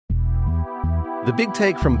The Big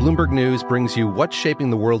Take from Bloomberg News brings you what's shaping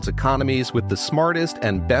the world's economies with the smartest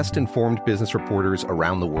and best-informed business reporters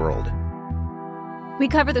around the world. We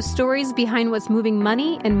cover the stories behind what's moving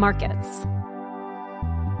money and markets.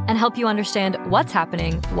 And help you understand what's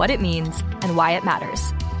happening, what it means, and why it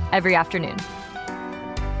matters. Every afternoon.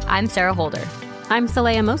 I'm Sarah Holder. I'm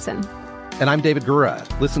Saleha Mohsin. And I'm David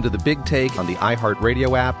Gura. Listen to The Big Take on the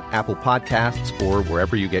iHeartRadio app, Apple Podcasts, or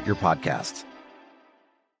wherever you get your podcasts.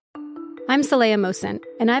 I'm Saleha Mohsin,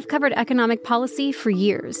 and I've covered economic policy for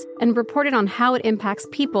years and reported on how it impacts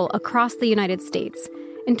people across the United States.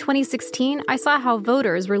 In 2016, I saw how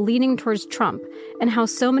voters were leaning towards Trump and how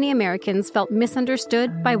so many Americans felt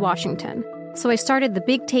misunderstood by Washington. So I started The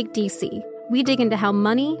Big Take DC. We dig into how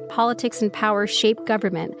money, politics, and power shape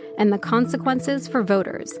government and the consequences for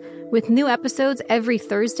voters. With new episodes every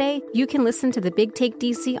Thursday, you can listen to The Big Take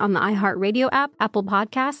DC on the iHeartRadio app, Apple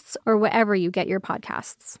Podcasts, or wherever you get your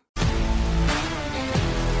podcasts.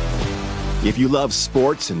 If you love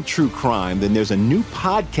sports and true crime, then there's a new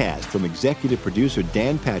podcast from executive producer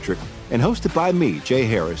Dan Patrick and hosted by me, Jay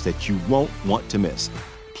Harris, that you won't want to miss.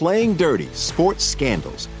 Playing Dirty: Sports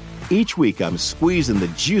Scandals. Each week, I'm squeezing the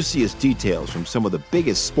juiciest details from some of the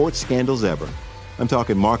biggest sports scandals ever. I'm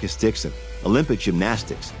talking Marcus Dixon, Olympic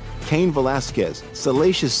gymnastics, Cain Velasquez,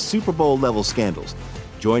 salacious Super Bowl-level scandals.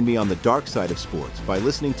 Join me on the dark side of sports by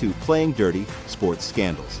listening to Playing Dirty: Sports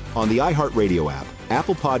Scandals on the iHeartRadio app,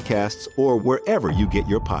 Apple Podcasts, or wherever you get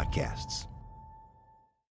your podcasts.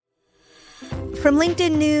 From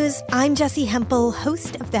LinkedIn News, I'm Jessie Hempel,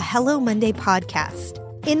 host of the Hello Monday podcast.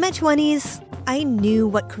 In my 20s, I knew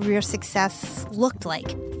what career success looked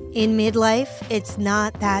like. In midlife, it's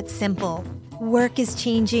not that simple. Work is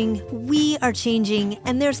changing, we are changing,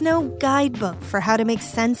 and there's no guidebook for how to make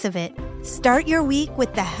sense of it. Start your week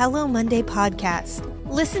with the Hello Monday podcast.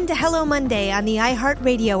 Listen to Hello Monday on the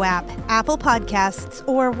iHeartRadio app, Apple Podcasts,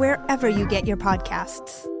 or wherever you get your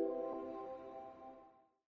podcasts.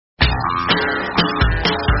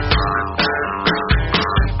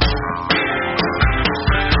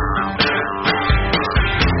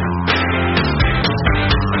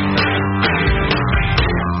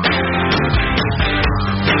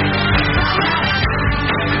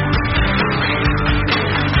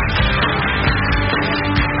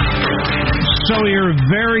 So you're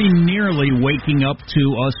very nearly waking up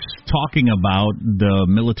to us talking about the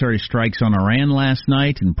military strikes on Iran last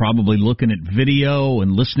night and probably looking at video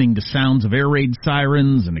and listening to sounds of air raid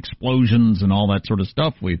sirens and explosions and all that sort of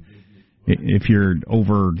stuff. If you're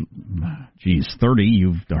over, 30,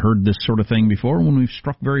 you've heard this sort of thing before when we've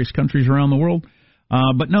struck various countries around the world.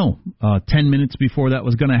 But no, 10 minutes before that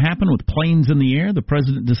was going to happen with planes in the air, the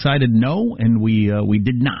president decided no, and we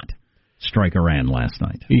did not strike Iran last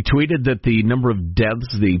night. He tweeted that the number of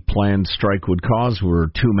deaths the planned strike would cause were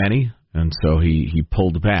too many, and so he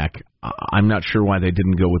pulled back. I'm not sure why they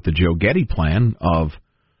didn't go with the Joe Getty plan of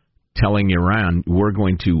telling Iran, we're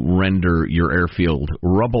going to render your airfield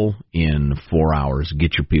rubble in 4 hours,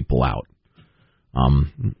 get your people out.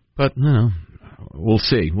 But, we'll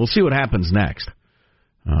see. We'll see what happens next.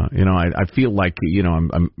 I feel like,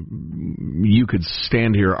 you could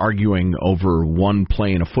stand here arguing over one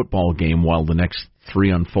play in a football game while the next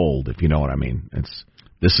three unfold, if you know what I mean.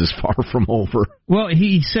 This is far from over. Well,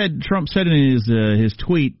 Trump said in his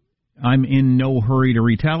tweet, I'm in no hurry to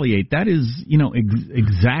retaliate. That is,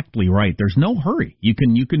 exactly right. There's no hurry. You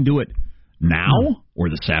can do it now or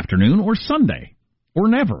this afternoon or Sunday or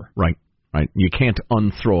never. Right. You can't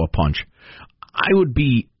unthrow a punch. I would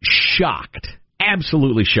be shocked,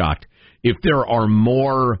 absolutely shocked, if there are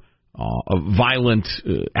more violent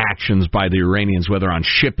actions by the Iranians, whether on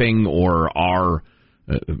shipping or our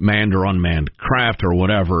manned or unmanned craft or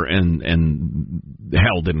whatever, and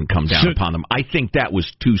hell didn't come down upon them. I think that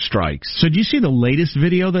was two strikes. So did you see the latest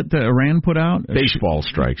video that Iran put out? Baseball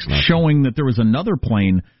strikes. Showing that there was another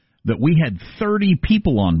plane, that we had 30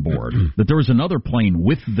 people on board, that there was another plane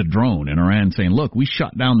with the drone, and Iran saying, look, we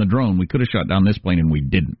shot down the drone. We could have shot down this plane, and we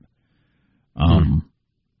didn't.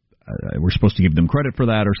 We're supposed to give them credit for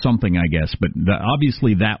that or something, I guess. But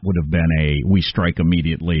obviously that would have been a we strike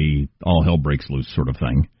immediately, all hell breaks loose sort of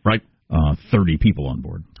thing. Right. 30 people on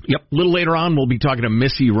board. Yep. A little later on, we'll be talking to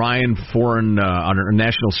Missy Ryan, our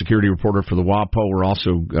national security reporter for the WAPO. We're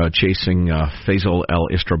also chasing Faisal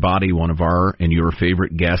El-Istrabadi, one of our and your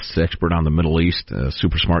favorite guests, expert on the Middle East,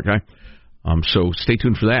 super smart guy. So stay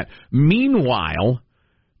tuned for that. Meanwhile,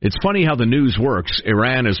 it's funny how the news works.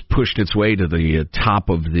 Iran has pushed its way to the top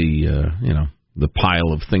of the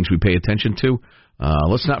pile of things we pay attention to.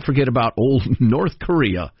 Let's not forget about old North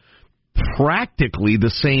Korea. Practically the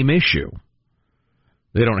same issue.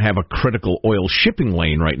 They don't have a critical oil shipping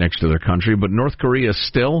lane right next to their country, but North Korea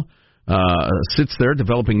still sits there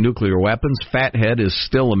developing nuclear weapons. Fathead is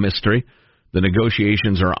still a mystery. The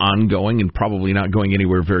negotiations are ongoing and probably not going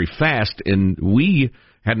anywhere very fast. And we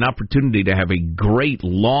had an opportunity to have a great,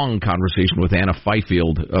 long conversation with Anna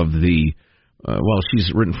Fifield of the,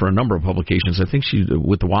 she's written for a number of publications. I think she's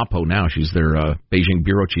with the WAPO now. She's their Beijing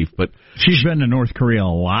bureau chief. But she's been to North Korea a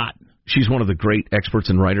lot. She's one of the great experts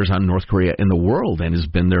and writers on North Korea in the world and has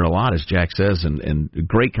been there a lot, as Jack says, and a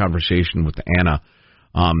great conversation with Anna.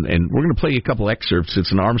 And we're going to play you a couple excerpts.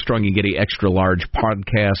 It's an Armstrong and Getty extra large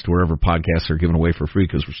podcast, wherever podcasts are given away for free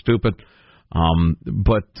because we're stupid.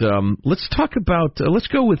 Let's talk about, let's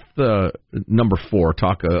go with number 4,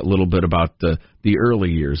 talk a little bit about the early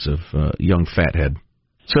years of young Fathead.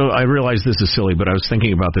 So I realize this is silly, but I was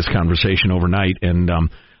thinking about this conversation overnight, and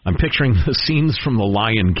I'm picturing the scenes from The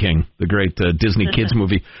Lion King, the great Disney kids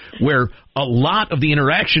movie, where a lot of the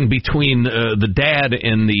interaction between the dad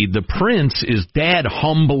and the prince is dad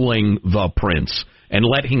humbling the prince and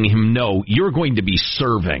letting him know, you're going to be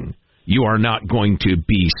serving. You are not going to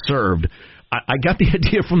be served. I got the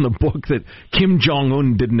idea from the book that Kim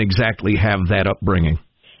Jong-un didn't exactly have that upbringing.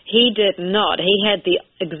 He did not. He had the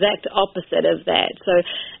exact opposite of that. So,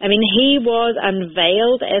 I mean, he was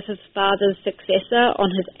unveiled as his father's successor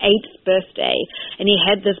on his 8th birthday. And he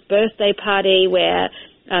had this birthday party where,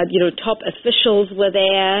 top officials were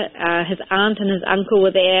there, his aunt and his uncle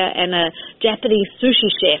were there, and a Japanese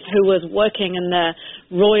sushi chef who was working in the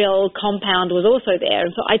royal compound was also there.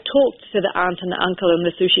 And so I talked to the aunt and the uncle and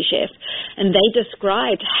the sushi chef, and they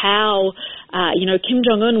described how Kim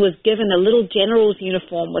Jong-un was given a little general's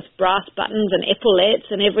uniform with brass buttons and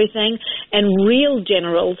epaulettes and everything, and real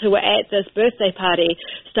generals who were at this birthday party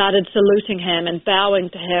started saluting him and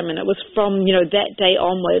bowing to him, and it was from, that day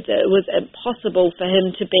onwards, it was impossible for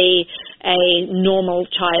him to be a normal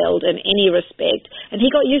child in any respect. And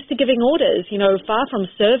he got used to giving orders, far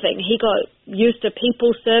from serving. He got used to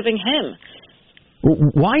people serving him.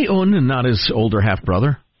 Why Un and not his older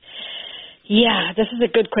half-brother? Yeah, this is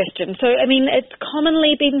a good question. So, I mean, it's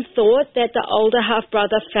commonly been thought that the older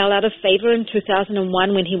half-brother fell out of favor in 2001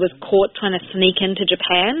 when he was caught trying to sneak into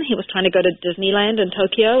Japan. He was trying to go to Disneyland in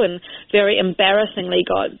Tokyo and very embarrassingly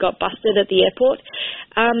got busted at the airport.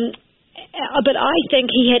 But I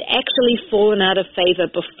think he had actually fallen out of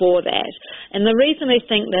favor before that. And the reason I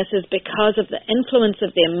think this is because of the influence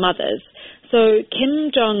of their mothers. So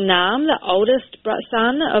Kim Jong-nam, the oldest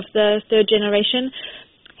son of the third generation,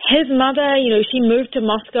 his mother, she moved to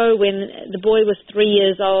Moscow when the boy was 3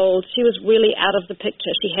 years old. She was really out of the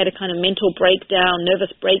picture. She had a kind of mental breakdown,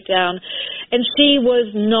 nervous breakdown, and she was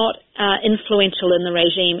not influential in the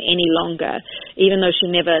regime any longer, even though she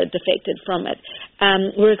never defected from it.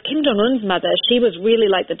 Whereas Kim Jong-un's mother, she was really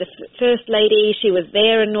like the first lady. She was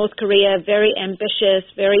there in North Korea, very ambitious,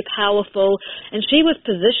 very powerful, and she was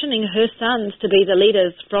positioning her sons to be the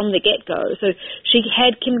leaders from the get-go. So she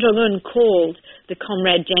had Kim Jong-un called the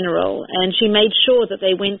Comrade General, and she made sure that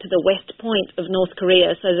they went to the West Point of North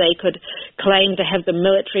Korea so they could claim to have the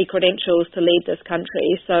military credentials to lead this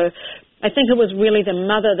country. So I think it was really the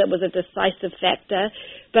mother that was a decisive factor.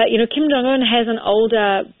 But, Kim Jong-un has an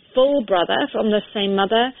older full brother from the same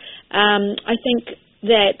mother. I think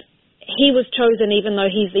that he was chosen, even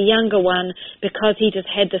though he's the younger one, because he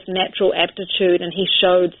just had this natural aptitude and he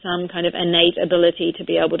showed some kind of innate ability to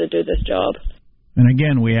be able to do this job. And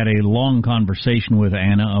again, we had a long conversation with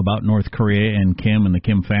Anna about North Korea and Kim and the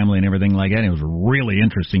Kim family and everything like that. And it was really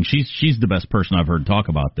interesting. She's the best person I've heard talk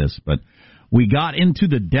about this. But we got into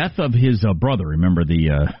the death of his brother. Remember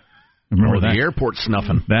the airport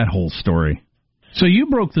snuffing? That whole story. So you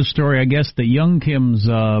broke the story, I guess, that young Kim's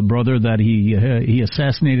brother that he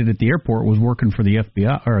assassinated at the airport was working for the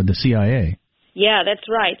FBI or the CIA. Yeah, that's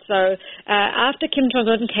right. So after Kim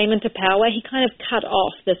Jong-un came into power, he kind of cut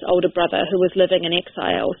off this older brother who was living in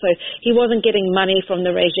exile. So he wasn't getting money from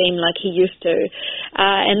the regime like he used to.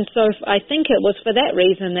 And so I think it was for that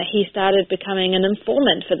reason that he started becoming an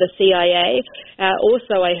informant for the CIA.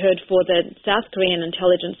 Also, I heard for the South Korean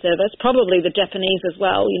intelligence service, probably the Japanese as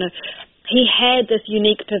well. He had this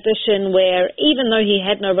unique position where even though he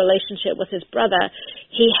had no relationship with his brother,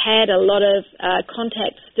 he had a lot of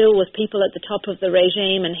contact still with people at the top of the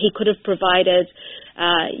regime, and he could have provided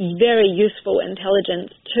very useful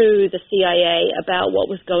intelligence to the CIA about what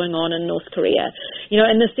was going on in North Korea.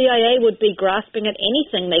 And the CIA would be grasping at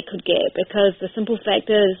anything they could get because the simple fact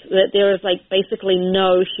is that there is basically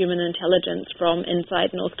no human intelligence from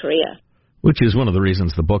inside North Korea. Which is one of the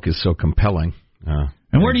reasons the book is so compelling.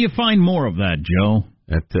 And where do you find more of that, Joe?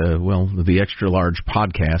 At, the Extra Large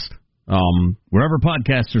podcast. Wherever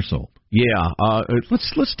podcasts are sold. Yeah,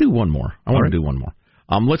 let's do one more. I want to do one more.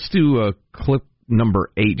 Let's do clip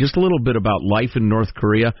number 8, just a little bit about life in North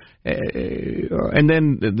Korea, and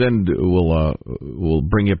then we'll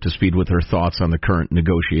bring you up to speed with her thoughts on the current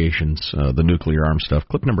negotiations, the nuclear arms stuff.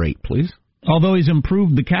 Clip number 8, please. Although he's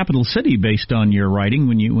improved the capital city based on your writing,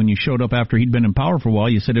 when you showed up after he'd been in power for a while,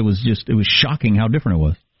 you said it was shocking how different it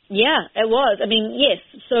was. Yeah, it was. I mean, yes.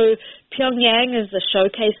 So Pyongyang is the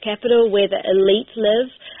showcase capital where the elite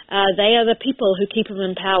live. They are the people who keep him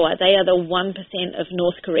in power. They are the 1% of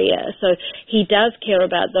North Korea. So he does care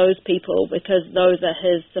about those people because those are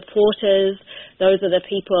his supporters. Those are the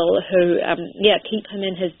people who, keep him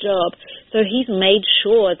in his job. So he's made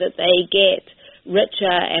sure that they get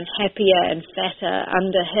richer and happier and fatter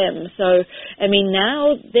under him. So, I mean,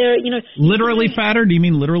 now they're, Literally fatter? Do you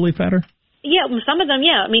mean literally fatter? Yeah, some of them,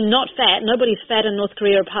 yeah. I mean, not fat. Nobody's fat in North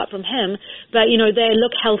Korea apart from him. But, they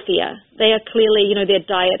look healthier. They are clearly, their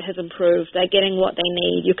diet has improved. They're getting what they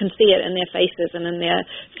need. You can see it in their faces and in their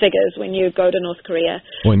figures when you go to North Korea.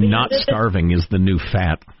 Boy, not starving is the new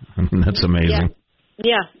fat. I mean, that's amazing.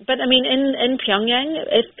 Yeah, but I mean, in Pyongyang,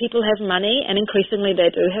 if people have money, and increasingly they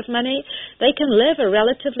do have money, they can live a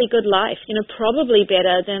relatively good life, probably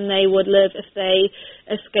better than they would live if they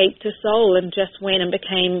escaped to Seoul and just went and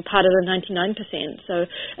became part of the 99%. So,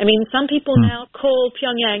 I mean, some people now call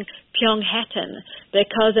Pyongyang Pyonghattan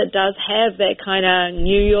because it does have that kind of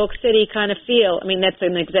New York City kind of feel. I mean, that's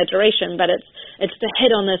an exaggeration, but it's to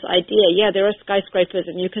hit on this idea. Yeah, there are skyscrapers,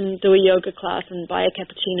 and you can do a yoga class and buy a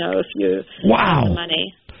cappuccino if you have the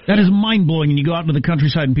money. That is mind-blowing. And you go out into the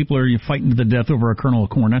countryside and people are fighting to the death over a kernel of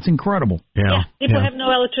corn. That's incredible. Yeah. People have no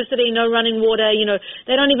electricity, no running water.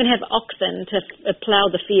 They don't even have oxen to plow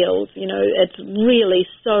the fields. It's really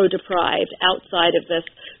so deprived outside of this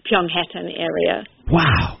Pyonghattan area.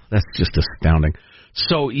 Wow, that's just astounding.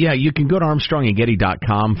 So, yeah, you can go to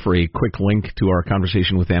ArmstrongandGetty.com for a quick link to our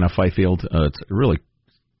conversation with Anna Fifield. It's really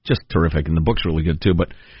just terrific, and the book's really good, too. But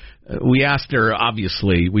we asked her,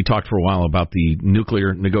 obviously, we talked for a while about the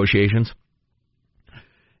nuclear negotiations.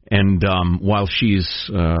 And while she's,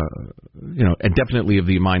 definitely of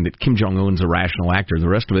the mind that Kim Jong-un's a rational actor, the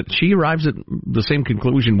rest of it, she arrives at the same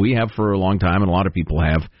conclusion we have for a long time, and a lot of people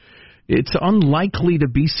have. It's unlikely to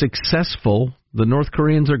be successful. The North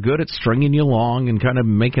Koreans are good at stringing you along and kind of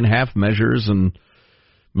making half measures, and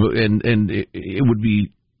it would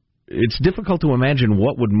be. It's difficult to imagine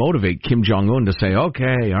what would motivate Kim Jong-un to say,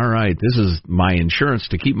 okay, all right, this is my insurance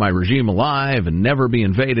to keep my regime alive and never be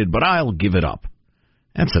invaded, but I'll give it up.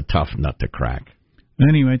 That's a tough nut to crack.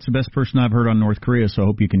 Anyway, it's the best person I've heard on North Korea, so I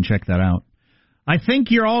hope you can check that out. I think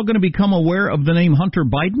you're all going to become aware of the name Hunter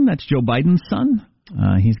Biden. That's Joe Biden's son.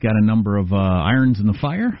 He's got a number of irons in the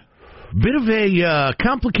fire. Bit of a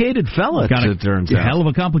complicated fella, it turns out. A hell of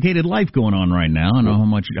a complicated life going on right now. I don't know how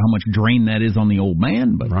much drain that is on the old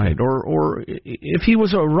man, but right. Or if he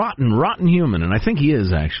was a rotten human, and I think he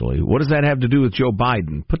is actually. What does that have to do with Joe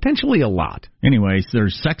Biden? Potentially a lot. Anyways,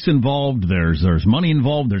 there's sex involved, there's money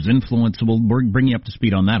involved, there's influence. We'll bring you up to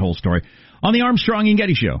speed on that whole story on the Armstrong and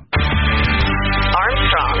Getty Show.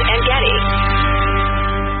 Armstrong and Getty.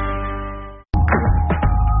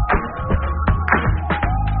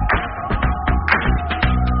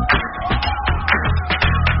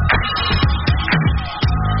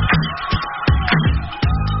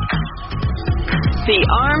 The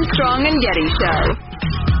Armstrong and Getty Show.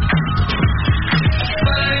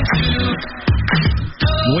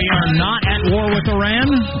 We are not at war with Iran.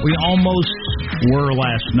 We almost were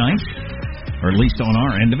last night, or at least on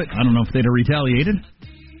our end of it. I don't know if they'd have retaliated,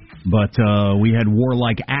 but we had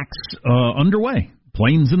warlike acts underway.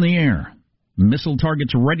 Planes in the air, missile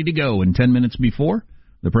targets ready to go. And 10 minutes before,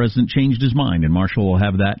 the president changed his mind, and Marshall will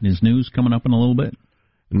have that in his news coming up in a little bit.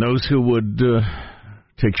 And those who would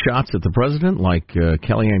take shots at the president, like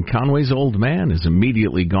Kellyanne Conway's old man, is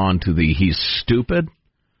immediately gone to the he's stupid.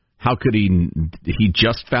 How could he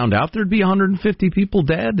just found out there'd be 150 people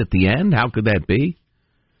dead at the end? How could that be?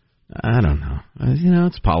 I don't know.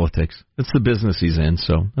 It's politics. It's the business he's in,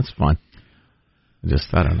 so that's fine.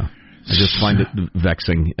 I don't know. I just find it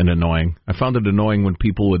vexing and annoying. I found it annoying when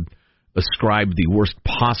people would ascribe the worst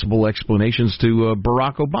possible explanations to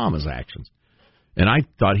Barack Obama's actions. And I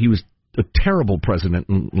thought he was a terrible president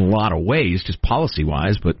in a lot of ways, just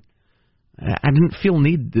policy-wise, but I didn't feel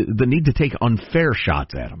the need to take unfair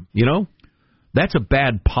shots at him. That's a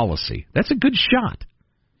bad policy. That's a good shot.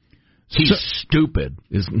 He's stupid.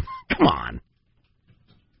 Come on.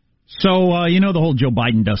 So, you know the whole Joe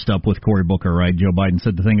Biden dust-up with Cory Booker, right? Joe Biden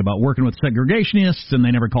said the thing about working with segregationists, and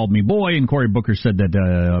they never called me boy, and Cory Booker said that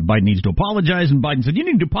Biden needs to apologize, and Biden said, you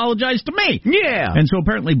need to apologize to me. Yeah. And so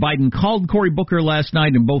apparently Biden called Cory Booker last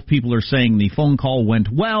night, and both people are saying the phone call went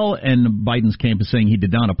well, and Biden's camp is saying he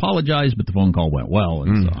did not apologize, but the phone call went well.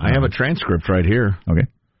 And so, I have a transcript right here. Okay.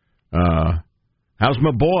 How's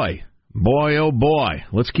my boy? Boy, oh boy.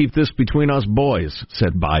 Let's keep this between us boys,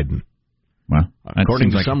 said Biden. Well,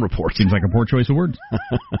 according to some reports. Seems like a poor choice of words.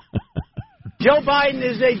 Joe Biden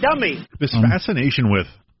is a dummy. This fascination with,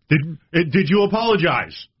 did you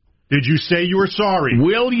apologize? Did you say you were sorry?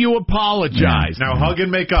 Will you apologize? Now hug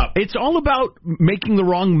and make up. It's all about making the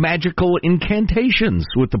wrong magical incantations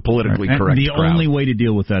with the politically correct the crowd. only way to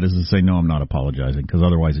deal with that is to say, no, I'm not apologizing, because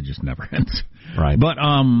otherwise it just never ends. Right.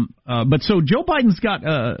 But so Joe Biden's got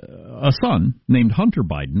a son named Hunter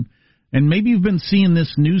Biden, and maybe you've been seeing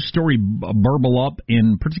this news story burble up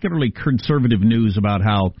in particularly conservative news about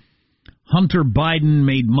how Hunter Biden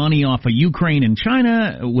made money off of Ukraine and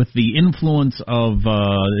China with the influence of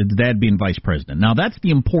his dad being vice president. Now, that's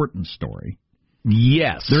the important story.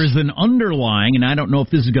 Yes. There's an underlying, and I don't know if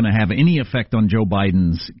this is going to have any effect on Joe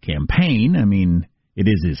Biden's campaign. I mean, it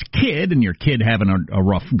is his kid, and your kid having a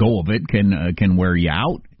rough go of it can wear you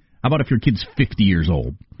out. How about if your kid's 50 years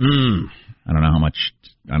old? I don't know how much.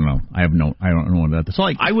 I don't know. I don't know what that's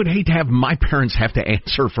like. I would hate to have my parents have to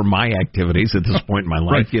answer for my activities at this point in my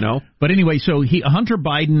life, right. You know. But anyway, so Hunter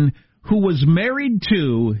Biden, who was married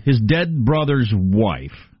to his dead brother's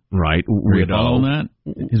wife. Right. Were you following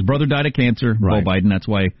that? His brother died of cancer, right. Beau Biden. That's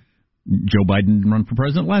why Joe Biden didn't run for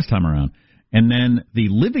president last time around. And then the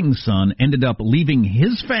living son ended up leaving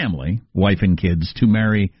his family, wife and kids, to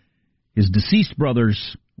marry his deceased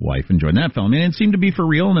brother's wife and join that family. And it seemed to be for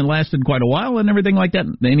real, and it lasted quite a while and everything like that.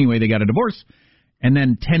 Anyway, they got a divorce. And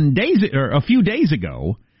then a few days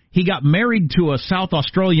ago, he got married to a South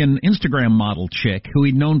Australian Instagram model chick who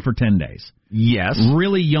he'd known for 10 days. Yes.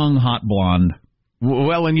 Really young, hot blonde.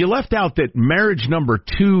 Well, and you left out that marriage number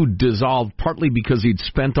 2 dissolved partly because he'd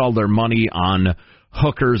spent all their money on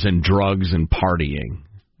hookers and drugs and partying.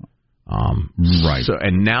 Right. So,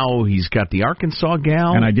 and now he's got the Arkansas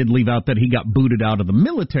gal. And I did leave out that he got booted out of the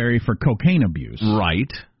military for cocaine abuse.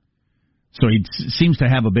 Right. So he seems to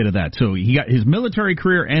have a bit of that. So he got his military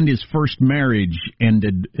career and his first marriage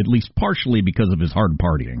ended at least partially because of his hard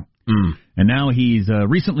partying. And now he's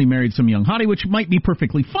recently married some young hottie, which might be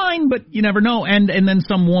perfectly fine, but you never know. And then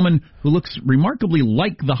some woman who looks remarkably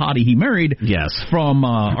like the hottie he married, yes, from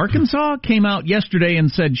Arkansas, came out yesterday and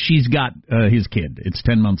said she's got his kid. It's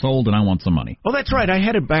 10 months old, and I want some money. Oh, that's right. I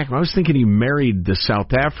had it back. I was thinking he married the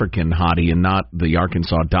South African hottie and not the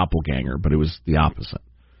Arkansas doppelganger, but it was the opposite.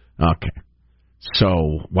 Okay.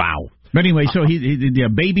 So, wow. But anyway, so he did a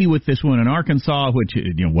baby with this one in Arkansas, which,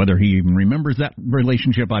 you know, whether he even remembers that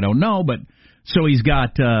relationship, I don't know. But so he's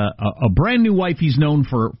got a brand new wife he's known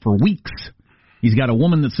for weeks. He's got a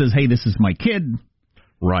woman that says, hey, this is my kid.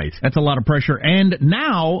 Right. That's a lot of pressure. And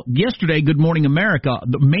now, yesterday, Good Morning America,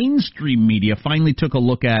 the mainstream media finally took a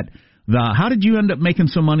look at how did you end up making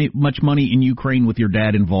so much money in Ukraine with your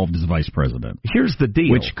dad involved as vice president? Here's the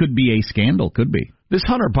deal. Which could be a scandal, could be. This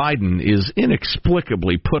Hunter Biden is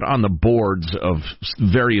inexplicably put on the boards of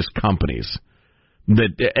various companies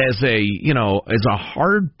that as a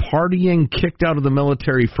hard partying, kicked out of the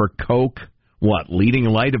military for coke, leading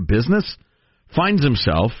light of business, finds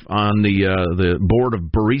himself on the board of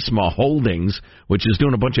Burisma Holdings, which is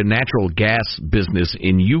doing a bunch of natural gas business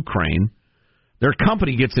in Ukraine. Their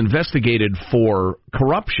company gets investigated for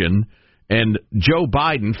corruption, and Joe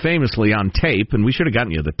Biden, famously on tape, and we should have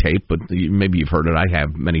gotten you the tape, but maybe you've heard it, I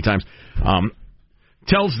have many times,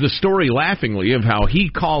 tells the story laughingly of how he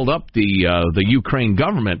called up the Ukraine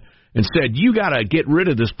government and said, you got to get rid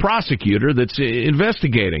of this prosecutor that's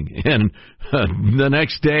investigating. And the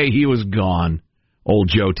next day he was gone. Old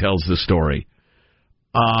Joe tells the story.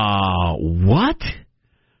 What?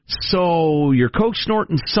 So your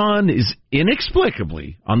coke-snorting son is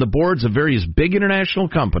inexplicably on the boards of various big international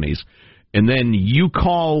companies, and then you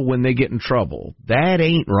call when they get in trouble. That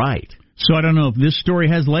ain't right. So I don't know if this story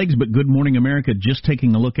has legs, but Good Morning America, just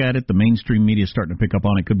taking a look at it, the mainstream media is starting to pick up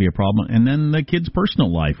on it, could be a problem. And then the kid's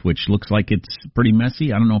personal life, which looks like it's pretty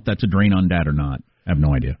messy. I don't know if that's a drain on dad or not. I have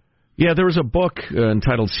no idea. Yeah, there was a book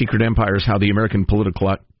entitled Secret Empires, How the American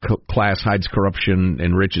Political Class Hides Corruption,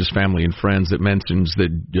 Enriches Family and Friends, that mentions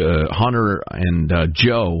that Hunter and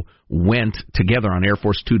Joe went together on Air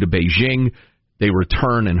Force Two to Beijing. They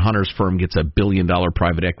return, and Hunter's firm gets $1 billion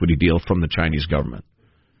private equity deal from the Chinese government.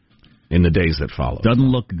 in the days that follow.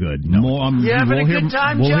 Doesn't look good. No. You having a good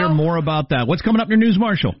time, We'll Joe? hear more about that. What's coming up in your news,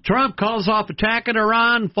 Marshall? Trump calls off attack at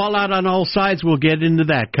Iran. Fallout on all sides. We'll get into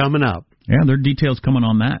that coming up. Yeah, there are details coming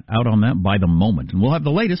on that, out on that by the moment. And we'll have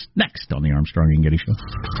the latest next on the Armstrong and Getty Show.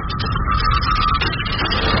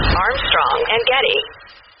 Armstrong and Getty.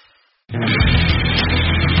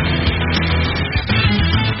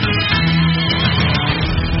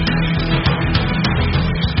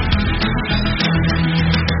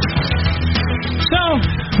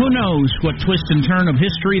 Who knows what twist and turn of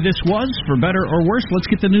history this was, for better or worse? Let's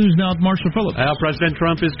get the news now with Marshall Phillips. President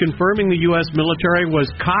Trump is confirming the U.S. military was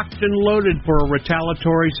cocked and loaded for a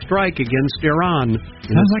retaliatory strike against Iran.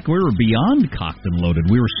 Sounds like we were beyond cocked and loaded.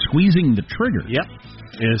 We were squeezing the trigger. Yep.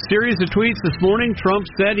 In a series of tweets this morning, Trump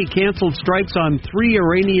said he canceled strikes on 3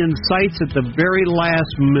 Iranian sites at the very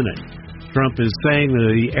last minute. Trump is saying that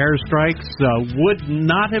the airstrikes would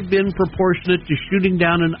not have been proportionate to shooting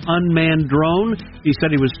down an unmanned drone. He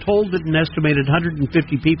said he was told that an estimated 150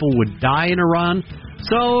 people would die in Iran.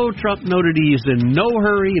 So Trump noted he is in no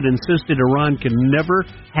hurry and insisted Iran can never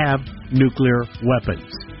have nuclear weapons.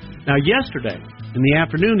 Now, yesterday, in the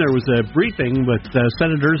afternoon, there was a briefing with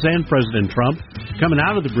senators and President Trump. Coming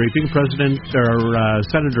out of the briefing,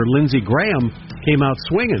 Senator Lindsey Graham came out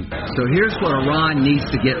swinging. So here's what Iran needs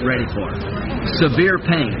to get ready for. Severe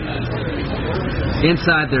pain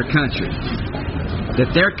inside their country.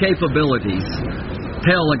 That their capabilities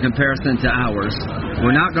pale in comparison to ours.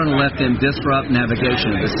 We're not going to let them disrupt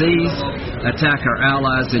navigation of the seas, attack our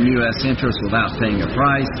allies and U.S. interests without paying a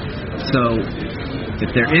price. So if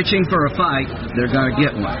they're itching for a fight, they're going to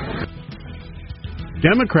get one.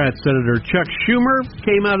 Democrat Senator Chuck Schumer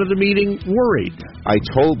came out of the meeting worried. I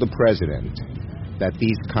told the president that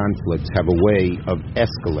these conflicts have a way of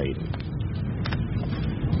escalating.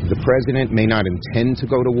 The president may not intend to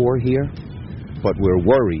go to war here, but we're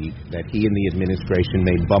worried that he and the administration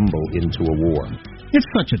may bumble into a war. It's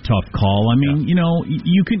such a tough call. I mean, you know,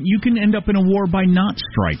 you can end up in a war by not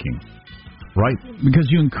striking. Right. Because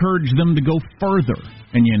you encourage them to go further,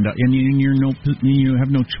 and you end up, and you have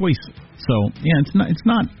no choice. So yeah,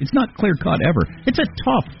 it's not clear cut ever. It's a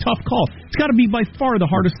tough call. It's got to be by far the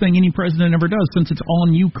hardest thing any president ever does, since it's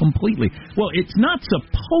on you completely. Well, it's not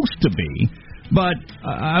supposed to be. But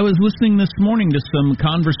I was listening this morning to some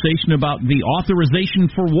conversation about the authorization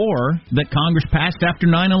for war that Congress passed after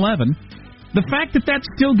 9/11. The fact that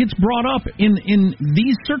still gets brought up in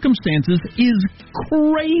these circumstances is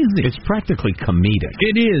crazy. It's practically comedic.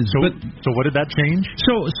 It is. So what did that change?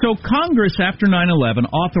 So Congress, after 9/11,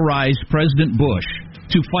 authorized President Bush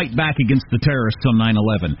to fight back against the terrorists on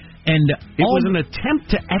 9/11. And it was an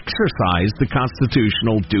attempt to exercise the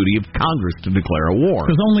constitutional duty of Congress to declare a war.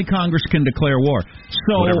 Because only Congress can declare war.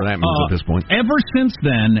 So, whatever that means at this point. Ever since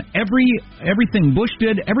then, everything Bush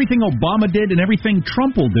did, everything Obama did, and everything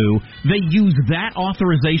Trump will do, they use that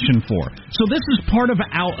authorization for. So this is part of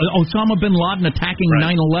Osama bin Laden attacking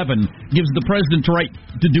 9/11 gives the president the right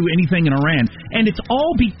to do anything in Iran. And it's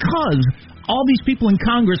all because all these people in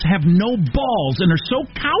Congress have no balls and are so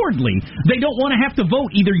cowardly, they don't want to have to vote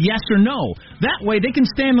either yes or no. That way they can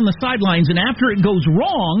stand on the sidelines, and after it goes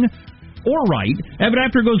wrong, or right, but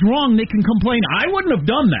after it goes wrong, they can complain, I wouldn't have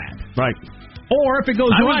done that. Right. Or if it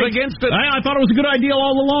goes right, I was against it. I thought it was a good idea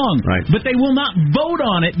all along. Right. But they will not vote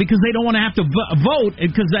on it because they don't want to have to vote,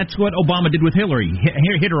 because that's what Obama did with Hillary.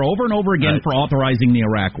 Hit her over and over again for authorizing the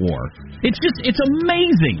Iraq War. It's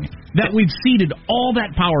amazing that we've ceded all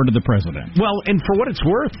that power to the president. Well, and for what it's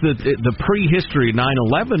worth, the prehistory of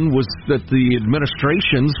 9/11 was that the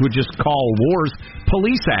administrations would just call wars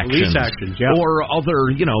police actions. Or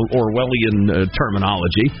other, Orwellian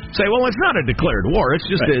terminology. Say, well, it's not a declared war. It's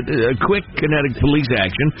just a quick, kinetic police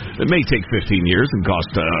action that may take 15 years and cost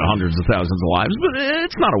hundreds of thousands of lives, but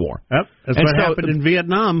it's not a war. Yep, that's what happened in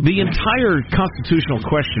Vietnam. The entire constitutional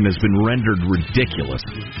question has been rendered ridiculous.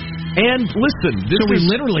 And listen, we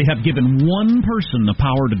literally have given one person the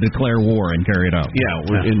power to declare war and carry it out.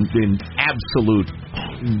 Yeah, in absolute,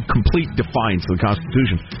 complete defiance of the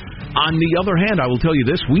Constitution. On the other hand, I will tell you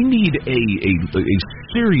this: we need a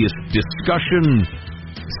serious discussion,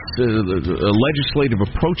 a legislative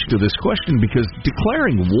approach to this question, because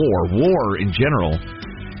declaring war in general,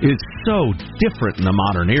 is so different in the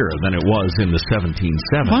modern era than it was in the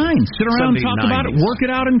 1770s. Fine, sit around and talk about it, work it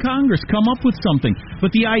out in Congress, come up with something. But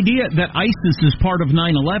the idea that ISIS is part of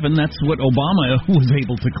 9/11, that's what Obama was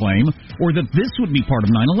able to claim, or that this would be part of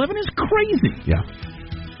 9/11 is crazy. Yeah.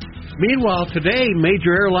 Meanwhile, today,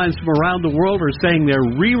 major airlines from around the world are saying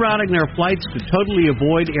they're rerouting their flights to totally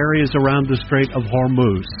avoid areas around the Strait of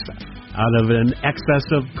Hormuz out of an excess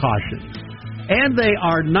of caution. And they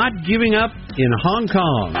are not giving up in Hong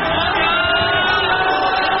Kong.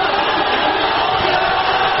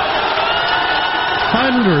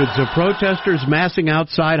 Hundreds of protesters massing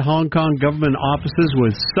outside Hong Kong government offices,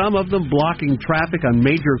 with some of them blocking traffic on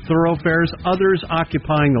major thoroughfares, others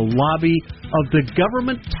occupying the lobby of the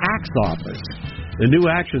government tax office. The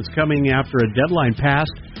new actions coming after a deadline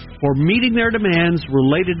passed for meeting their demands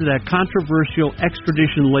related to that controversial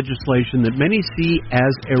extradition legislation that many see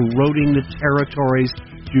as eroding the territory's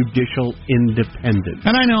judicial independence.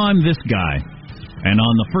 And I know I'm this guy. And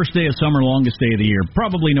on the first day of summer, longest day of the year,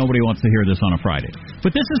 probably nobody wants to hear this on a Friday.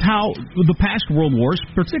 But this is how the past world wars,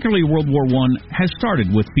 particularly World War I, has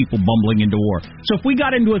started, with people bumbling into war. So if we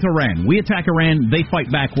got into it with Iran, we attack Iran, they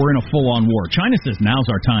fight back, we're in a full-on war. China says, now's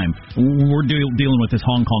our time. We're dealing with this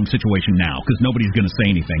Hong Kong situation now, because nobody's going to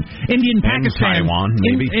say anything. India and Pakistan, Taiwan,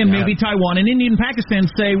 maybe. Maybe Taiwan, and India and Pakistan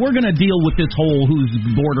say, we're going to deal with this whole whose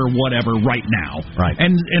border whatever right now. Right.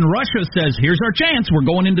 And Russia says, here's our chance. We're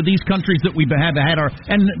going into these countries that we have had our...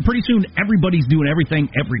 And pretty soon, everybody's doing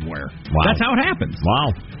everything everywhere. Wow. That's how it happens.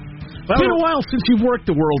 Wow. It's been a while since you've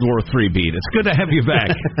worked the World War III beat. It's good to have you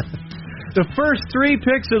back. The first 3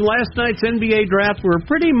 picks in last night's NBA draft were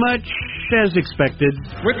pretty much as expected.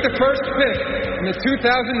 With the first pick in the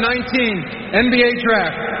 2019 NBA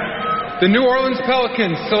draft, the New Orleans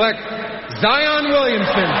Pelicans select Zion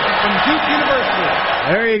Williamson from Duke University.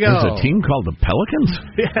 There you go. There's a team called the Pelicans?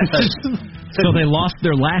 Yes. So they lost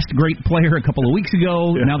their last great player a couple of weeks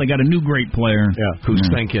ago. Yeah. Now they got a new great player. Yeah. Who's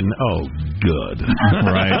thinking, oh, good.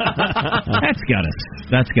 Right. That's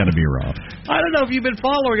gotta be rough. I don't know if you've been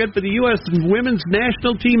following it, but the U.S. women's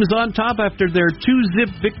national team is on top after their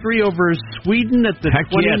 2-zip victory over Sweden at the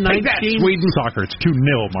 2019 Sweden soccer. It's 2-0,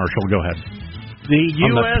 Marshall. Go ahead. The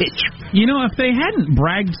U.S. You know, if they hadn't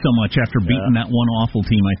bragged so much after beating that one awful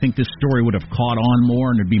team, I think this story would have caught on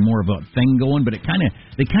more and there'd be more of a thing going. But they kind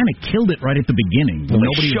of killed it right at the beginning. Well,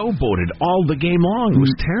 nobody showboated all the game long. It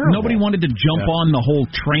was terrible. Nobody wanted to jump on the whole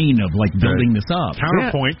train of building this up.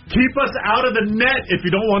 Counterpoint: keep us out of the net if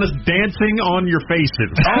you don't want us dancing on your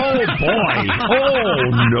faces. Oh boy!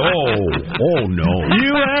 Oh no!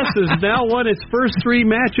 U.S. has now won its first 3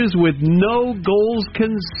 matches with no goals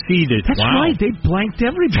conceded. That's right. They blanked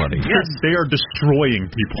everybody. Yes, they are destroying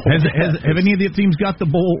people. Have any of the teams got the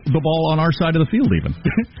ball on our side of the field even?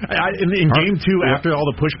 In game 2, after all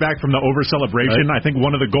the pushback from the over celebration, I think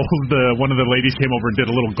one of the goals, one of the ladies came over and did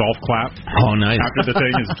a little golf clap. Oh, nice! After the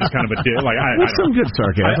thing, it's just kind of a That's some good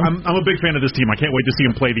sarcasm. I'm a big fan of this team. I can't wait to see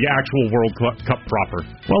them play the actual World Cup proper.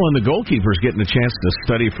 Well, and the goalkeeper's getting a chance to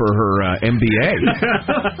study for her MBA.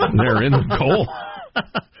 They're in the goal.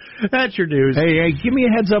 That's your news. Hey, give me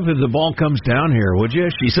a heads up if the ball comes down here, would you?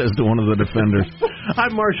 She says to one of the defenders.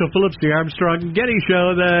 I'm Marshall Phillips, the Armstrong and Getty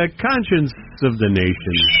Show, the conscience of the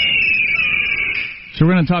nation. So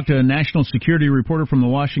we're going to talk to a national security reporter from the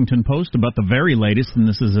Washington Post about the very latest, and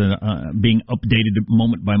this is a being updated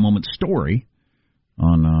moment-by-moment story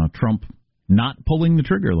on Trump not pulling the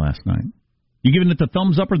trigger last night. You giving it the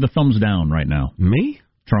thumbs up or the thumbs down right now? Me?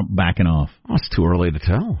 Trump backing off. Oh, it's too early to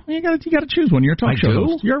tell. You got to choose one. You're a talk show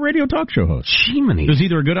host. You're a radio talk show host. Jiminy. It was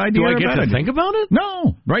either a good idea or a bad idea. Do I get to think about it?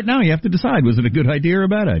 No. Right now you have to decide, was it a good idea or a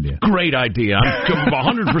bad idea? Great idea. I'm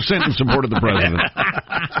 100% in support of the president.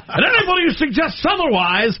 And anybody who suggests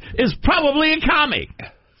otherwise is probably a commie.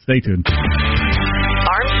 Stay tuned.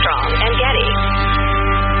 Armstrong and Getty.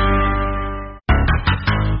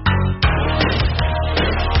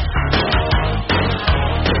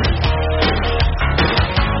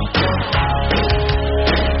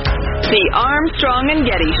 The Armstrong and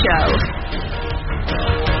Getty Show.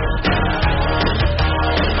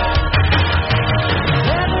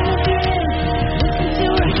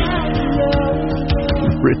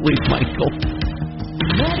 Really, Michael?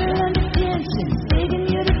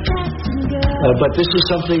 But this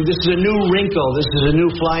is a new wrinkle. This is a new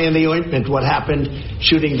fly in the ointment, what happened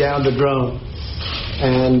shooting down the drone.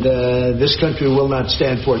 And this country will not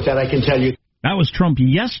stand for it. That I can tell you. That was Trump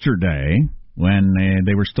yesterday, when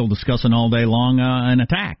they were still discussing all day long an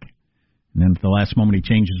attack. And then at the last moment he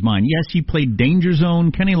changed his mind. Yes, he played Danger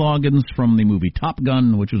Zone, Kenny Loggins from the movie Top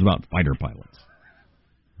Gun, which was about fighter pilots.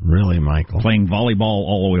 Really, Michael? Playing volleyball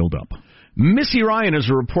all oiled up. Missy Ryan is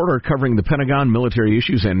a reporter covering the Pentagon, military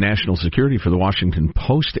issues, and national security for the Washington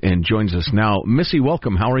Post and joins us now. Missy,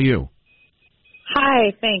 welcome. How are you?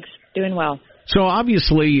 Hi, thanks. Doing well. So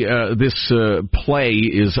obviously this play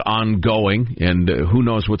is ongoing, and who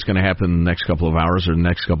knows what's going to happen in the next couple of hours or the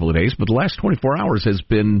next couple of days, but the last 24 hours has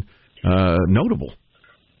been notable.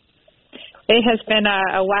 It has been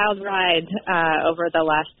a wild ride over the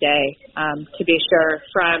last day, to be sure,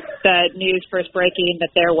 from the news first breaking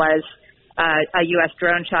that there was a U.S.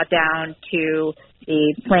 drone shot down to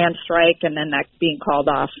the planned strike and then that being called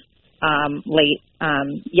off. late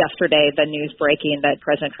yesterday, the news breaking that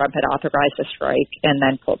President Trump had authorized a strike and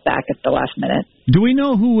then pulled back at the last minute. Do we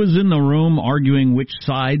know who was in the room arguing which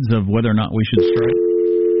sides of whether or not we should strike?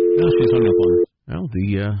 No, she's hung up on it. Well,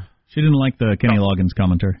 she didn't like the Kenny Loggins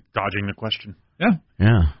commentary. Dodging the question.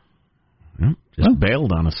 Yeah. Just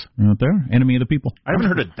bailed on us. Out there, enemy of the people. I haven't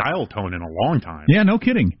heard a dial tone in a long time. Yeah, no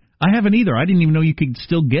kidding. I haven't either. I didn't even know you could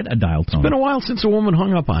still get a dial tone. It's been a while since a woman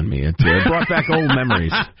hung up on me. It brought back old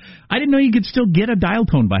memories. I didn't know you could still get a dial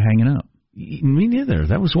tone by hanging up. Me neither.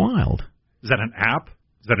 That was wild. Is that an app?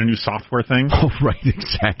 Is that a new software thing? Oh, right,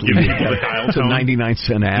 exactly. Give people the dial it's tone? a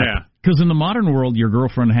 99-cent app. Yeah. Because in the modern world, your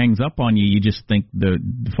girlfriend hangs up on you, you just think the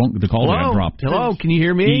call got dropped. Hello, can you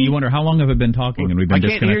hear me? You wonder, how long have I been talking and we've been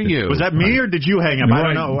disconnected? I can't hear you. Was that me or did you hang up? I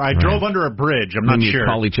don't know. I drove under a bridge. I'm not and sure. You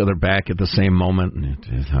call each other back at the same moment.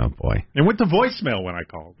 Oh, boy. It went to voicemail when I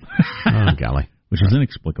called. Oh, golly. Which is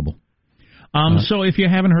inexplicable. So if you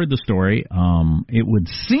haven't heard the story, it would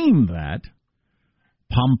seem that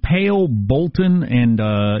Pompeo, Bolton,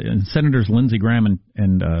 and Senators Lindsey Graham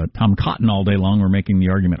and Tom Cotton all day long were making the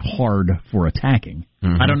argument hard for attacking.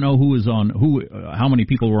 I don't know how many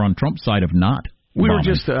people were on Trump's side of not. We were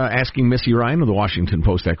just asking Missy Ryan of the Washington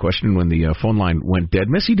Post that question when the phone line went dead.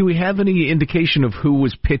 Missy, do we have any indication of who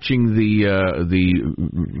was pitching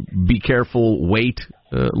the be careful, wait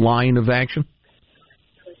line of action?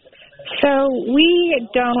 So we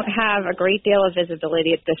don't have a great deal of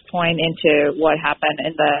visibility at this point into what happened.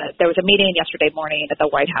 There was a meeting yesterday morning at the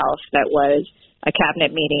White House that was a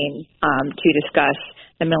cabinet meeting to discuss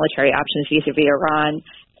the military options vis-a-vis Iran.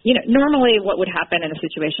 You know, normally what would happen in a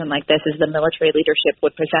situation like this is the military leadership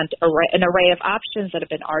would present an array of options that have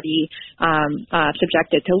been already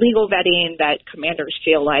subjected to legal vetting that commanders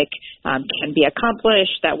feel like can be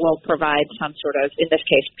accomplished, that will provide some sort of, in this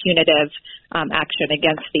case, punitive action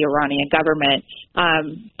against the Iranian government.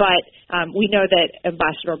 But we know that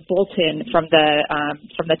Ambassador Bolton, from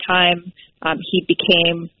the time he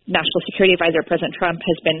became National Security Advisor, President Trump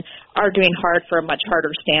has been arguing hard for a much harder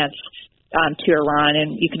stance to Iran,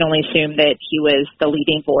 and you can only assume that he was the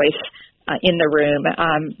leading voice in the room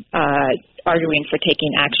arguing for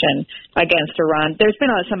taking action against Iran. There's been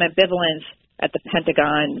some ambivalence at the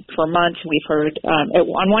Pentagon for months. We've heard,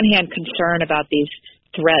 on one hand, concern about these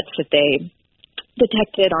threats that they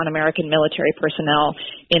detected on American military personnel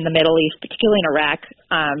in the Middle East, particularly in Iraq.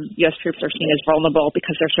 U.S. troops are seen as vulnerable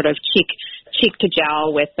because they're sort of cheek to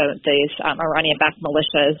jowl with these Iranian-backed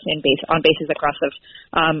militias on bases across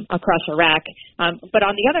Iraq. But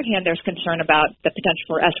on the other hand, there's concern about the potential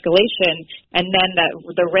for escalation, and then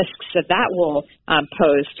the risks that will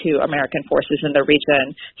pose to American forces in the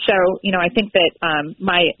region. So, you know, I think that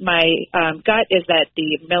my gut is that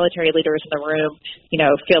the military leaders in the room, you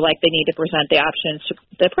know, feel like they need to present the options to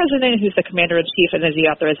the president, who's the commander-in-chief, and has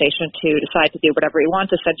the authorization to decide to do whatever he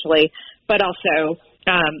wants, essentially, but also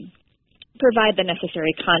provide the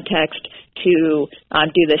necessary context to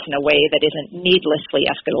do this in a way that isn't needlessly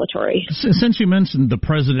escalatory. Since you mentioned the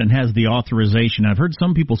president has the authorization, I've heard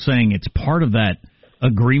some people saying it's part of that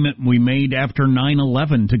agreement we made after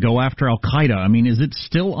 9/11 to go after al-Qaeda. I mean, is it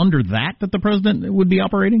still under that the president would be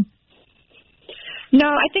operating? No,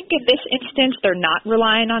 I think in this instance, they're not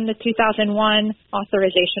relying on the 2001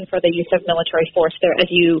 authorization for the use of military force. There, as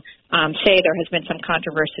you say, there has been some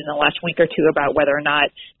controversy in the last week or two about whether or not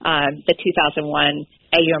the 2001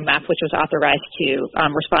 AUMF, which was authorized to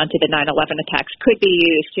respond to the 9/11 attacks, could be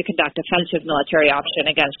used to conduct offensive military action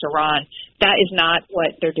against Iran. That is not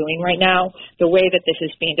what they're doing right now. The way that this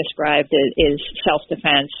is being described is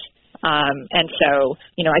self-defense. And so,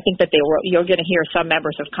 you know, I think that you're going to hear some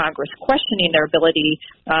members of Congress questioning their ability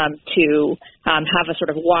to have a sort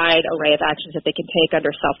of wide array of actions that they can take under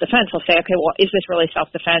self-defense. They'll say, okay, well, is this really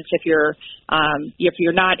self-defense? If you're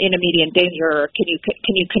not in immediate danger, can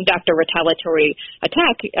you conduct a retaliatory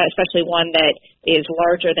attack, especially one that is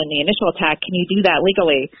larger than the initial attack? Can you do that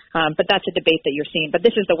legally? But that's a debate that you're seeing. But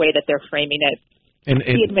this is the way that they're framing it. And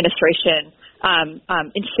the administration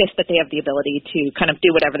insist that they have the ability to kind of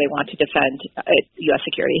do whatever they want to defend U.S.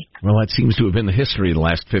 security. Well, that seems to have been the history of the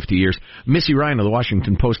last 50 years. Missy Ryan of the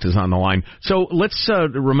Washington Post is on the line. So let's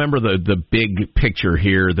remember the big picture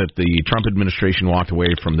here, that the Trump administration walked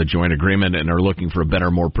away from the joint agreement and are looking for a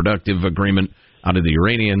better, more productive agreement out of the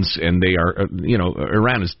Iranians, and they are,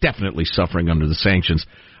 Iran is definitely suffering under the sanctions.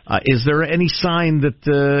 Is there any sign that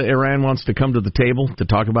Iran wants to come to the table to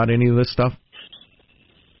talk about any of this stuff?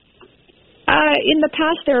 In the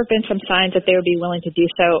past, there have been some signs that they would be willing to do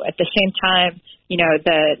so. At the same time, you know,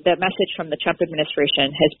 the message from the Trump administration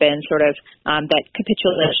has been sort of that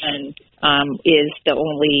capitulation is the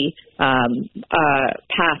only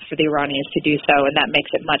path for the Iranians to do so, and that makes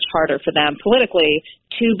it much harder for them politically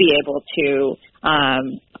to be able to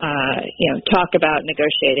talk about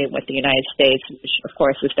negotiating with the United States, which, of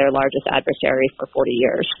course, is their largest adversary for 40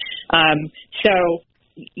 years.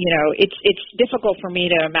 It's difficult for me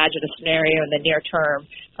to imagine a scenario in the near term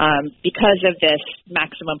because of this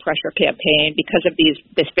maximum pressure campaign, because of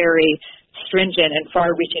this very stringent and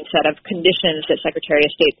far-reaching set of conditions that Secretary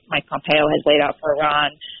of State Mike Pompeo has laid out for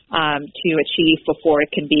Iran to achieve before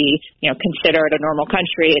it can be, considered a normal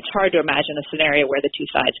country. It's hard to imagine a scenario where the two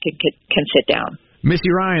sides can sit down.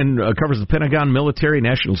 Missy Ryan covers the Pentagon, military,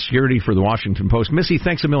 national security for the Washington Post. Missy,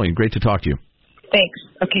 thanks a million. Great to talk to you. Thanks.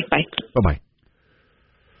 Okay, bye. Bye-bye.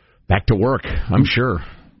 Back to work, I'm sure.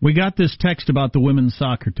 We got this text about the women's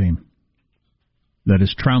soccer team that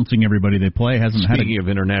is trouncing everybody they play. Speaking of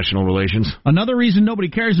international relations. Another reason nobody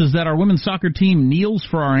cares is that our women's soccer team kneels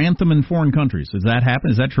for our anthem in foreign countries. Does that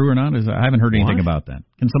happen? Is that true or not? I haven't heard anything about that.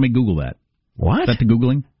 Can somebody Google that? What? Is that the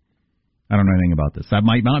Googling? I don't know anything about this. That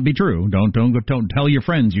might not be true. Don't tell your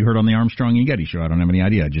friends you heard on the Armstrong and Getty show. I don't have any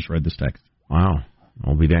idea. I just read this text. Wow.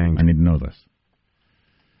 I'll be danged. I need to know this.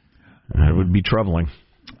 That would be troubling.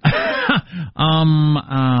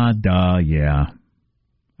 Yeah.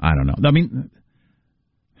 I don't know. I mean,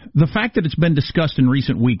 the fact that it's been discussed in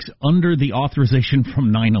recent weeks under the authorization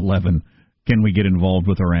from 9/11, can we get involved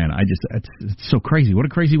with Iran? It's so crazy. What a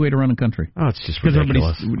crazy way to run a country. Oh, it's just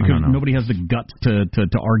ridiculous. Because nobody has the guts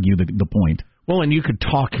to argue the point. Well, and you could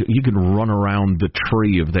run around the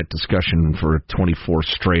tree of that discussion for 24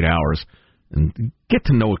 straight hours and get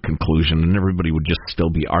to no conclusion, and everybody would just still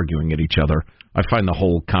be arguing at each other. I find the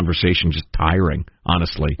whole conversation just tiring,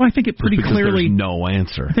 honestly. Well, I think it pretty clearly there's no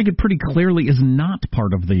answer. I think it pretty clearly is not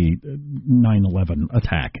part of the 9/11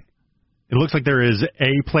 attack. It looks like there is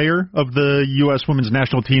a player of the U.S. women's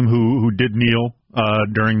national team who did kneel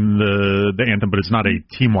during the anthem, but it's not a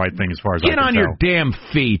team-wide thing as far as I can tell. Get on your damn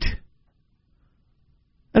feet.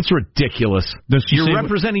 That's ridiculous. You're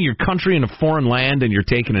representing your country in a foreign land and you're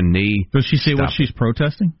taking a knee. Does she say what she's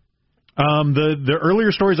protesting? The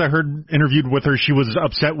earlier stories I heard interviewed with her, she was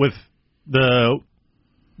upset with the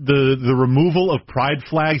removal of pride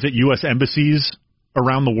flags at U.S. embassies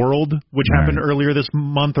around the world, which happened earlier this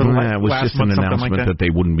month or last month. It was just an announcement that they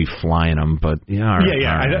wouldn't be flying them, but yeah.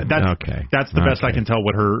 That's the best I can tell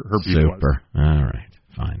what her view was. Super. All right,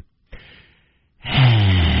 fine.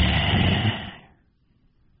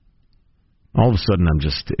 All of a sudden, I'm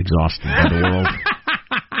just exhausted by the world.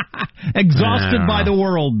 Exhausted by the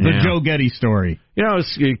world, the Joe Getty story. You know,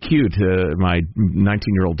 it's cute. My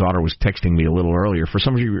 19-year-old daughter was texting me a little earlier. For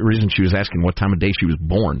some reason, she was asking what time of day she was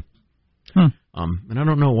born. And I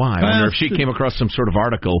don't know why. I wonder if she came across some sort of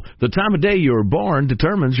article. The time of day you were born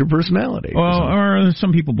determines your personality. Well, or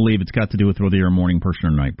some people believe it's got to do with whether you're a morning person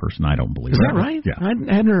or a night person. I don't believe that. Is that right? Yeah. I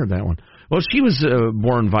hadn't heard that one. Well, she was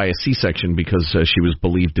born via C-section because she was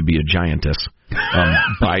believed to be a giantess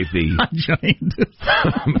by the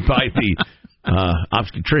by the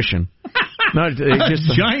obstetrician. No,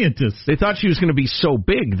 giantess. They thought she was going to be so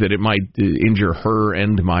big that it might injure her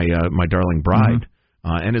and my darling bride.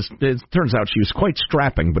 And it turns out she was quite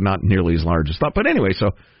strapping, but not nearly as large as thought. But anyway,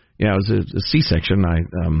 so yeah, it was a C-section.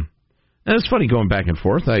 And it was funny going back and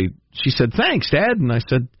forth. She said, "Thanks, Dad," and I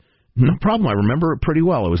said, "No problem. I remember it pretty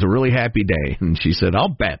well. It was a really happy day." And she said, "I'll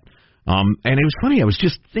bet." And it was funny. I was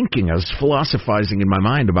just thinking. I was philosophizing in my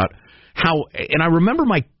mind about how, and I remember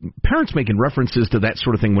my parents making references to that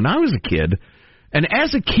sort of thing when I was a kid. And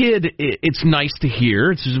as a kid, it's nice to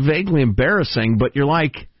hear. It's vaguely embarrassing, but you're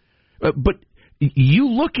like, but you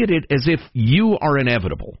look at it as if you are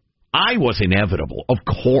inevitable. I was inevitable. Of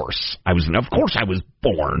course I was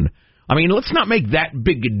born. I mean, let's not make that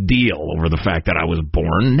big a deal over the fact that I was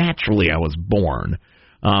born. Naturally, I was born.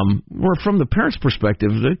 Where from the parents' perspective,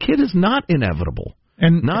 the kid is not inevitable.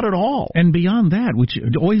 And not at all. And beyond that, which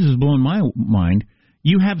always has blown my mind,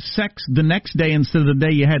 you have sex the next day instead of the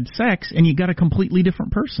day you had sex, and you got a completely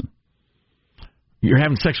different person. You're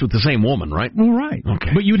having sex with the same woman, right? Well, right.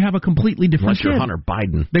 Okay. But you'd have a completely different kid. Unless you're Hunter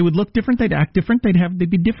Biden. They would look different. They'd act different. They'd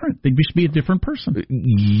be different. They'd just be a different person.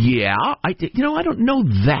 Yeah. I don't know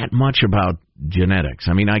that much about genetics.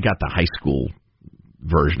 I mean, I got the high school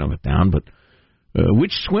version of it down, but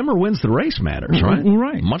which swimmer wins the race matters, right?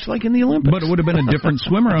 Right. Much like in the Olympics. But it would have been a different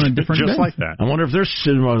swimmer on a different just day. Like that. I wonder if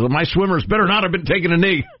my swimmers better not have been taking a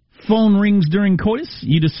knee. phone rings during coitus,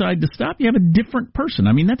 you decide to stop, you have a different person.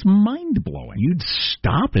 I mean, that's mind-blowing. You'd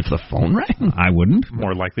stop if the phone rang? I wouldn't.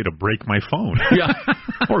 More likely to break my phone. Yeah.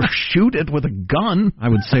 Or shoot it with a gun. I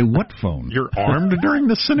would say, what phone? You're armed during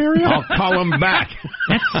this scenario? I'll call him back.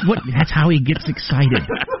 That's how he gets excited.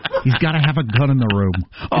 He's got to have a gun in the room.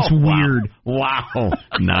 It's weird. Wow.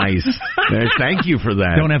 Nice. Thank you for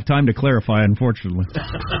that. Don't have time to clarify, unfortunately.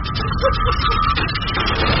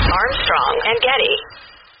 Armstrong and Getty.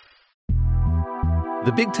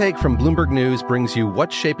 The Big Take from Bloomberg News brings you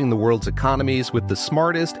what's shaping the world's economies with the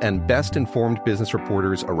smartest and best-informed business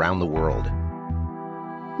reporters around the world.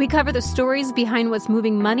 We cover the stories behind what's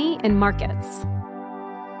moving money and markets,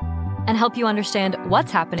 and help you understand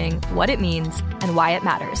what's happening, what it means, and why it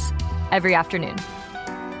matters every afternoon.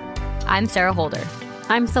 I'm Sarah Holder.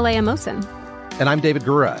 I'm Saleha Mohsin. And I'm David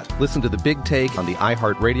Gura. Listen to The Big Take on the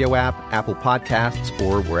iHeartRadio app, Apple Podcasts,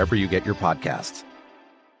 or wherever you get your podcasts.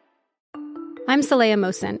 I'm Saleha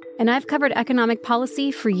Mohsin, and I've covered economic policy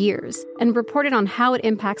for years and reported on how it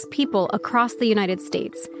impacts people across the United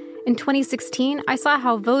States. In 2016, I saw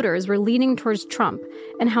how voters were leaning towards Trump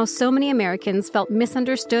and how so many Americans felt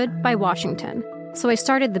misunderstood by Washington. So I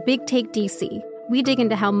started The Big Take DC. We dig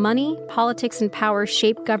into how money, politics, and power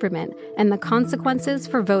shape government and the consequences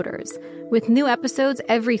for voters. With new episodes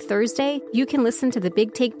every Thursday, you can listen to The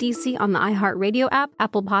Big Take DC on the iHeartRadio app,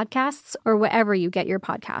 Apple Podcasts, or wherever you get your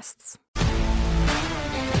podcasts.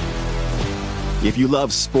 If you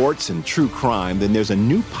love sports and true crime, then there's a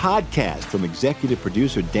new podcast from executive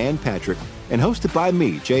producer Dan Patrick and hosted by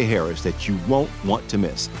me, Jay Harris, that you won't want to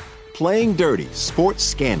miss. Playing Dirty: Sports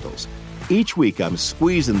Scandals. Each week, I'm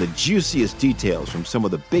squeezing the juiciest details from some of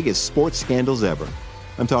the biggest sports scandals ever.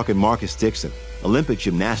 I'm talking Marcus Dixon, Olympic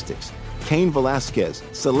gymnastics, Cain Velasquez,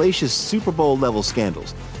 salacious Super Bowl-level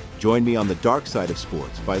scandals. Join me on the dark side of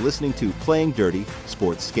sports by listening to Playing Dirty: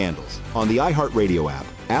 Sports Scandals on the iHeartRadio app,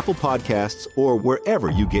 Apple Podcasts, or wherever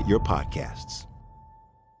you get your podcasts.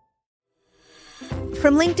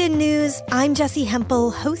 From LinkedIn News, I'm Jessie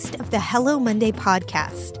Hempel, host of the Hello Monday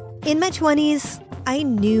podcast. In my 20s, I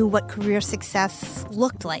knew what career success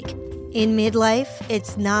looked like. In midlife,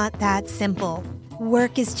 it's not that simple.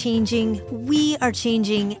 Work is changing, we are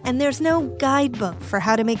changing, and there's no guidebook for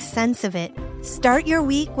how to make sense of it. Start your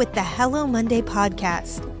week with the Hello Monday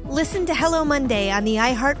podcast. Listen to Hello Monday on the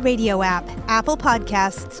iHeartRadio app, Apple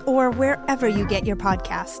Podcasts, or wherever you get your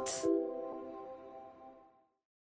podcasts.